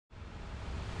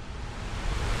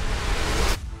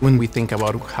When we think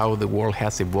about how the world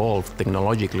has evolved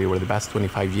technologically over the past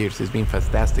 25 years, it's been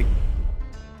fantastic.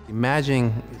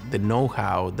 Imagine the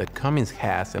know-how that Cummins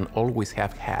has and always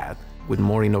have had with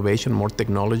more innovation, more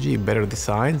technology, better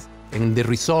designs. And the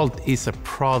result is a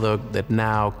product that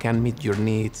now can meet your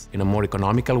needs in a more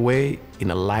economical way,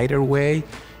 in a lighter way,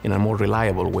 in a more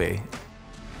reliable way.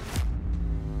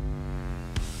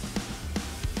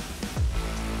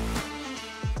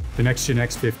 The NextGen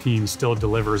X15 still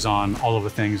delivers on all of the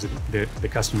things that the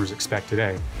customers expect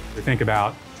today. We think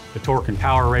about the torque and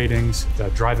power ratings, the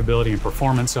drivability and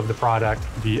performance of the product,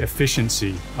 the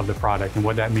efficiency of the product, and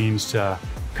what that means to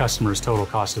customers' total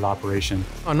cost of operation.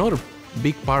 Another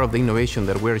big part of the innovation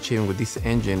that we're achieving with this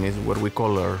engine is what we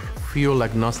call our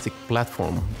fuel-agnostic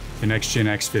platform. The NextGen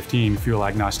X15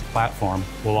 fuel-agnostic platform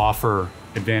will offer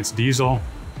advanced diesel,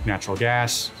 natural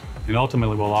gas, and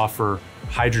ultimately will offer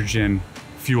hydrogen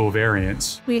fuel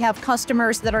variants. We have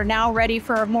customers that are now ready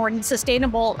for a more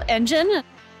sustainable engine.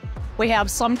 We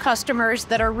have some customers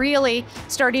that are really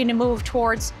starting to move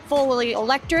towards fully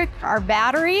electric, our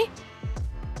battery.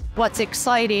 What's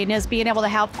exciting is being able to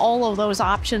have all of those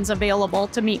options available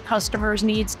to meet customers'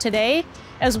 needs today,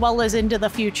 as well as into the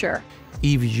future.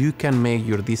 If you can make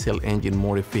your diesel engine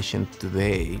more efficient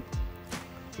today,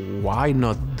 why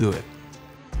not do it?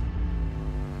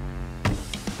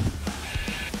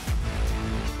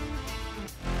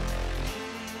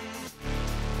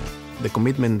 The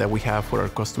commitment that we have for our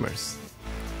customers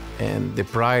and the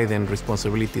pride and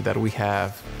responsibility that we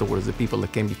have towards the people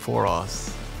that came before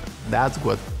us, that's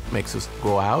what makes us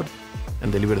go out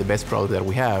and deliver the best product that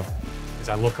we have. As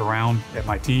I look around at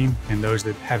my team and those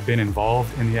that have been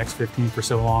involved in the X15 for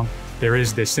so long, there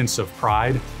is this sense of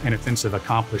pride and a sense of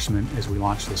accomplishment as we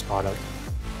launch this product.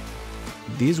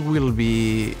 This will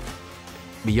be,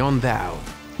 beyond doubt,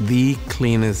 the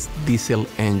cleanest diesel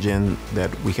engine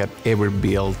that we have ever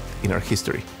built in our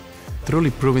history,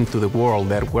 truly proving to the world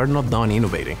that we're not done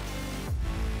innovating.